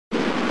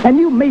And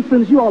you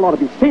Masons, you all ought to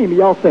be ashamed of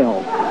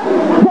yourselves.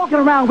 Walking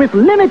around with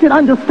limited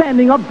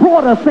understanding of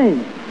broader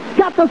things.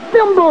 Got the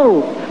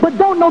symbols, but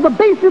don't know the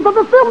basis of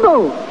the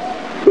symbols.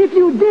 If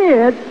you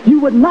did, you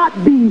would not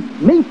be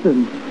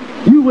Masons.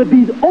 You would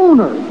be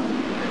owners.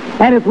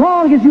 And as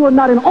long as you are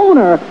not an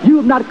owner, you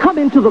have not come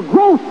into the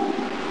growth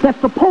that's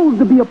supposed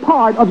to be a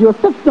part of your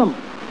system.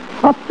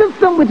 A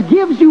system which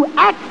gives you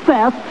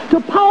access to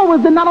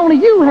powers that not only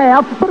you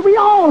have, but we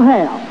all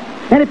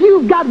have. And if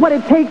you've got what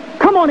it takes,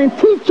 come on and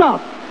teach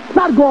us.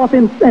 Not go off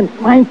and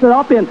science it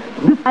up and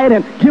decide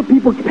and give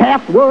people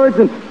passwords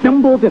and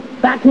symbols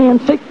and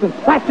backhand shakes and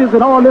scratches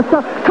and all this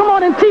stuff. Come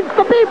on and teach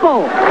the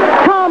people.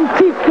 Come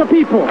teach the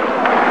people.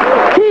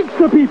 Teach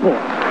the people.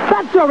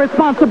 That's your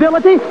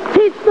responsibility.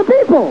 Teach the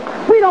people.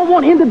 We don't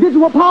want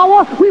individual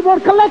power. We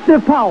want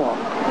collective power.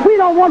 We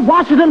don't want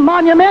Washington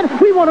Monument.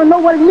 We want to know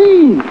what it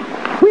means.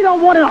 We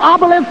don't want an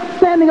obelisk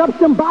standing up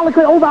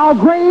symbolically over our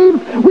graves.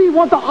 We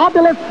want the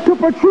obelisk to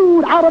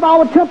protrude out of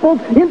our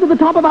temples into the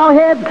top of our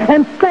heads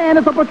and stand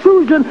as a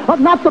protrusion of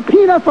not the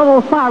penis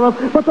of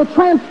Osiris, but the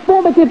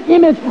transformative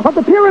image of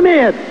the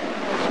pyramid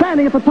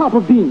standing at the top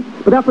of being.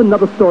 But that's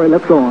another story.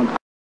 Let's go on.